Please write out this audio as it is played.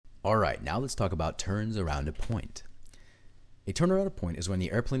All right, now let's talk about turns around a point. A turn around a point is when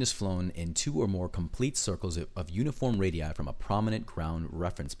the airplane is flown in two or more complete circles of uniform radii from a prominent ground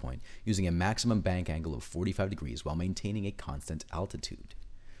reference point using a maximum bank angle of 45 degrees while maintaining a constant altitude.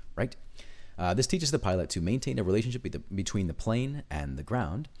 Right? This teaches the pilot to maintain a relationship between the plane and the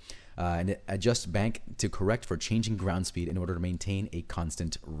ground and adjust bank to correct for changing ground speed in order to maintain a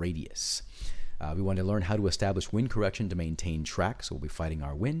constant radius. We want to learn how to establish wind correction to maintain track, so we'll be fighting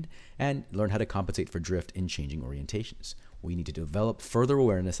our wind, and learn how to compensate for drift in changing orientations. We need to develop further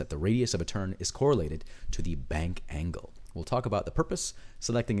awareness that the radius of a turn is correlated to the bank angle. We'll talk about the purpose,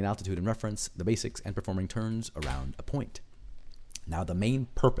 selecting an altitude and reference, the basics, and performing turns around a point. Now, the main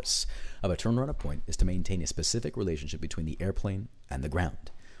purpose of a turn around a point is to maintain a specific relationship between the airplane and the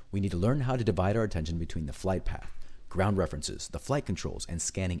ground. We need to learn how to divide our attention between the flight path, ground references, the flight controls, and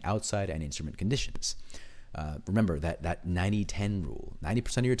scanning outside and instrument conditions. Remember that 90-10 rule.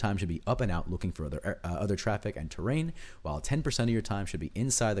 90% of your time should be up and out looking for other traffic and terrain, while 10% of your time should be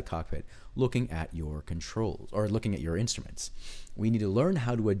inside the cockpit looking at your controls or looking at your instruments. We need to learn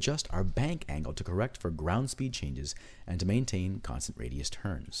how to adjust our bank angle to correct for ground speed changes and to maintain constant radius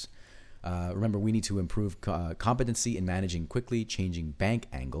turns. Remember, we need to improve competency in managing quickly changing bank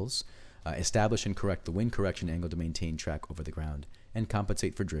angles, establish and correct the wind correction angle to maintain track over the ground, and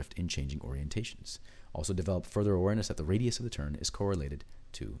compensate for drift in changing orientations. Also develop further awareness that the radius of the turn is correlated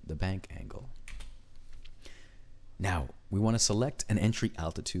to the bank angle. Now, we want to select an entry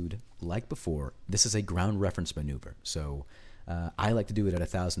altitude. Like before, this is a ground reference maneuver. So I like to do it at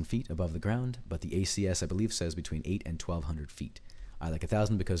 1,000 feet above the ground, but the ACS, I believe, says between 8 and 1,200 feet. I like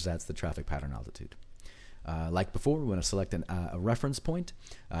 1,000 because that's the traffic pattern altitude. Like before, we want to select a reference point.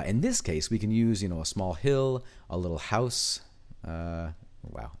 In this case, we can use a small hill, a little house.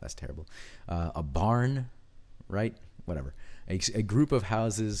 Wow, that's terrible. A barn, right? Whatever. A group of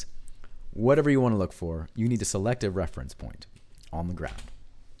houses, whatever you want to look for, you need to select a reference point on the ground.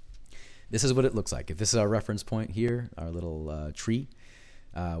 This is what it looks like. If this is our reference point here, our little tree,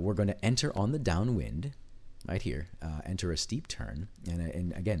 we're going to enter on the downwind, right here, enter a steep turn.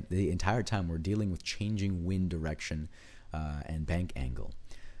 And again, the entire time we're dealing with changing wind direction and bank angle.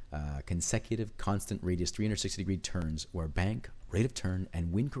 Consecutive constant radius 360-degree turns where bank, rate of turn,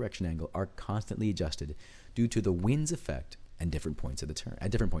 and wind correction angle are constantly adjusted due to the wind's effect and different points of the turn.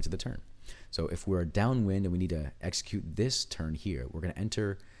 At different points of the turn. So if we're downwind and we need to execute this turn here, we're going to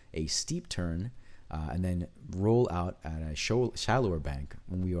enter a steep turn and then roll out at a shallower bank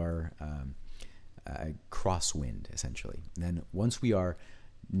when we are crosswind, essentially. And then once we are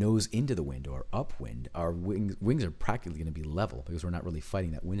nose into the wind or upwind, our wings are practically going to be level because we're not really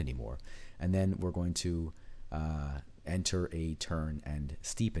fighting that wind anymore. And then we're going to enter a turn and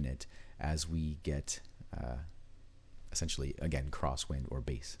steepen it as we get essentially, again, crosswind or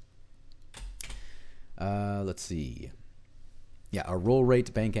base. Let's see. Yeah, our roll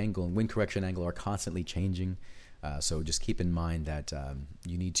rate, bank angle, and wind correction angle are constantly changing. So just keep in mind that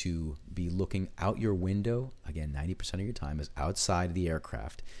you need to be looking out your window. Again, 90% of your time is outside the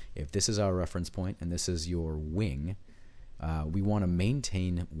aircraft. If this is our reference point and this is your wing, we want to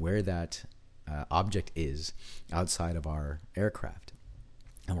maintain where that object is outside of our aircraft.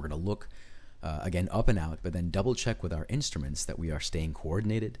 And we're going to look, again, up and out, but then double check with our instruments that we are staying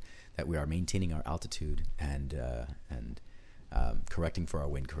coordinated, that we are maintaining our altitude and correcting for our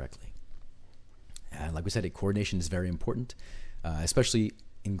wind correctly. And like we said, coordination is very important, especially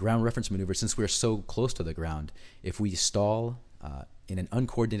in ground reference maneuvers. Since we're so close to the ground, if we stall in an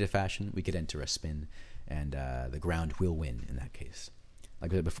uncoordinated fashion, we could enter a spin, and the ground will win in that case.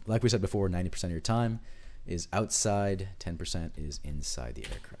 Like we said before, 90% of your time is outside, 10% is inside the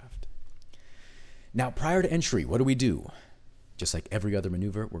aircraft. Now, prior to entry, what do? Just like every other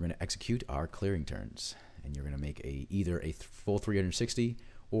maneuver, we're going to execute our clearing turns. And you're going to make either a full 360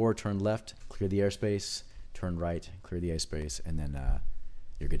 or turn left, clear the airspace, turn right, clear the airspace, and then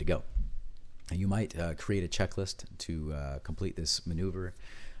you're good to go. And you might create a checklist to complete this maneuver,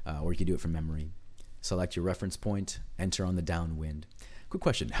 or you can do it from memory. Select your reference point, enter on the downwind. Quick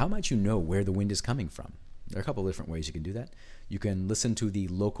question, how might you know where the wind is coming from? There are a couple of different ways you can do that. You can listen to the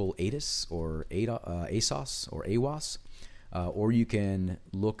local ATIS or ASOS or AWOS, or you can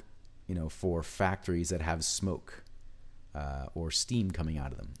look for factories that have smoke or steam coming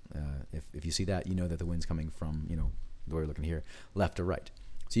out of them. If you see that, you know that the wind's coming from, the way we're looking here, left or right.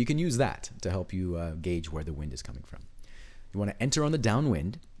 So you can use that to help you gauge where the wind is coming from. You want to enter on the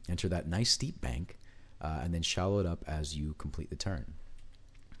downwind, enter that nice steep bank, and then shallow it up as you complete the turn.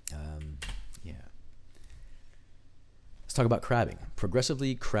 Let's talk about crabbing.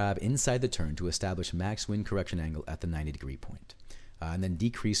 Progressively crab inside the turn to establish max wind correction angle at the 90-degree point. and then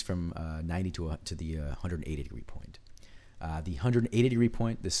decrease from 90 to the 180 degree point. The 180 degree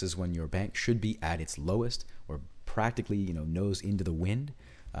point, this is when your bank should be at its lowest, or practically, nose into the wind.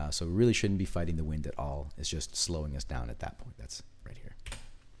 So we really shouldn't be fighting the wind at all. It's just slowing us down at that point. That's right here.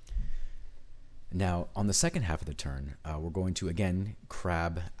 Now, on the second half of the turn, we're going to, again,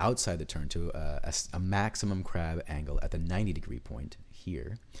 crab outside the turn to a maximum crab angle at the 90 degree point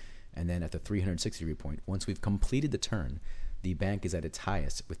here. And then at the 360 degree point, once we've completed the turn, the bank is at its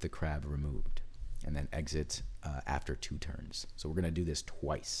highest with the crab removed, and then exit after 2 turns. So we're going to do this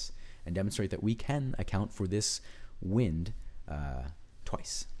twice and demonstrate that we can account for this wind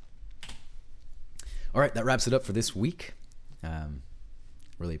twice. All right, that wraps it up for this week.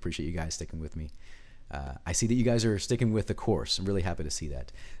 Really appreciate you guys sticking with me. I see that you guys are sticking with the course. I'm really happy to see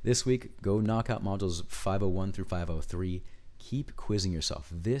that. This week, go knock out modules 501 through 503. Keep quizzing yourself.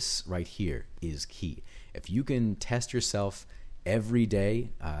 This right here is key. If you can test yourself every day,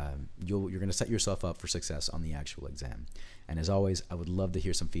 you're going to set yourself up for success on the actual exam. And as always, I would love to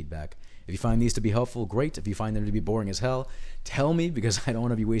hear some feedback. If you find these to be helpful, great. If you find them to be boring as hell, tell me, because I don't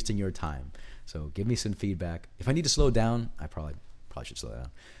want to be wasting your time. So give me some feedback. If I need to slow down, I probably should slow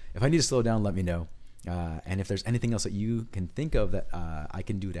down. If I need to slow down, let me know. And if there's anything else that you can think of that I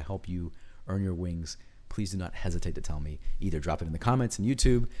can do to help you earn your wings, please do not hesitate to tell me. Either drop it in the comments on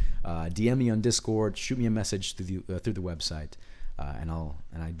YouTube, DM me on Discord, shoot me a message through the website, and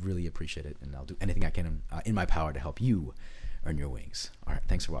I'd really appreciate it. And I'll do anything I can in my power to help you earn your wings. All right,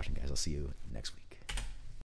 thanks for watching, guys. I'll see you next week.